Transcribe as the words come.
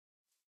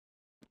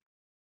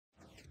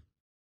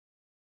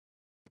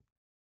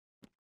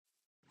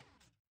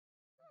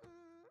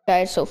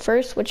Guys, so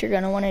first what you're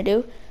going to want to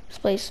do is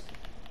place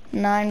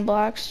 9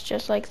 blocks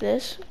just like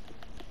this.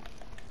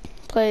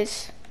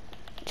 Place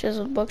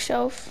chiseled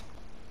bookshelf,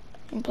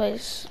 and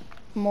place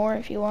more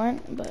if you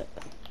want, but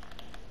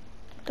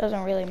it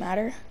doesn't really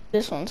matter.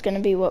 This one's going to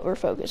be what we're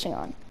focusing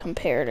on.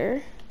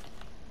 Comparator,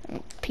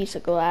 and piece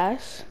of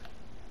glass,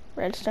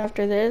 redstone.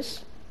 After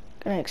this,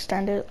 going to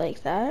extend it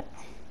like that,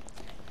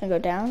 and go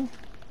down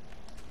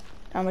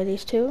by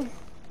these 2,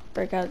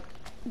 break out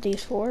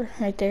these 4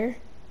 right there.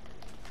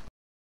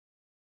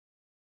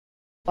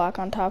 Block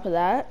on top of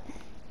that,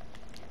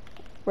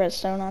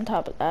 redstone on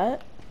top of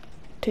that,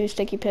 2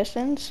 sticky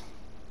pistons.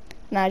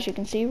 Now as you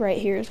can see,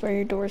 right here is where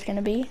your door is going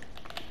to be,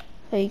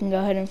 so you can go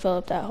ahead and fill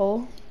up that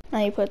hole.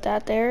 Now you put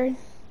that there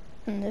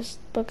and this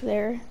book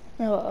there,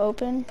 and it will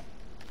open,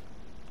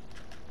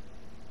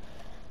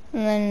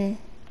 and then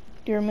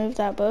you remove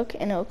that book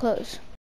and it will close.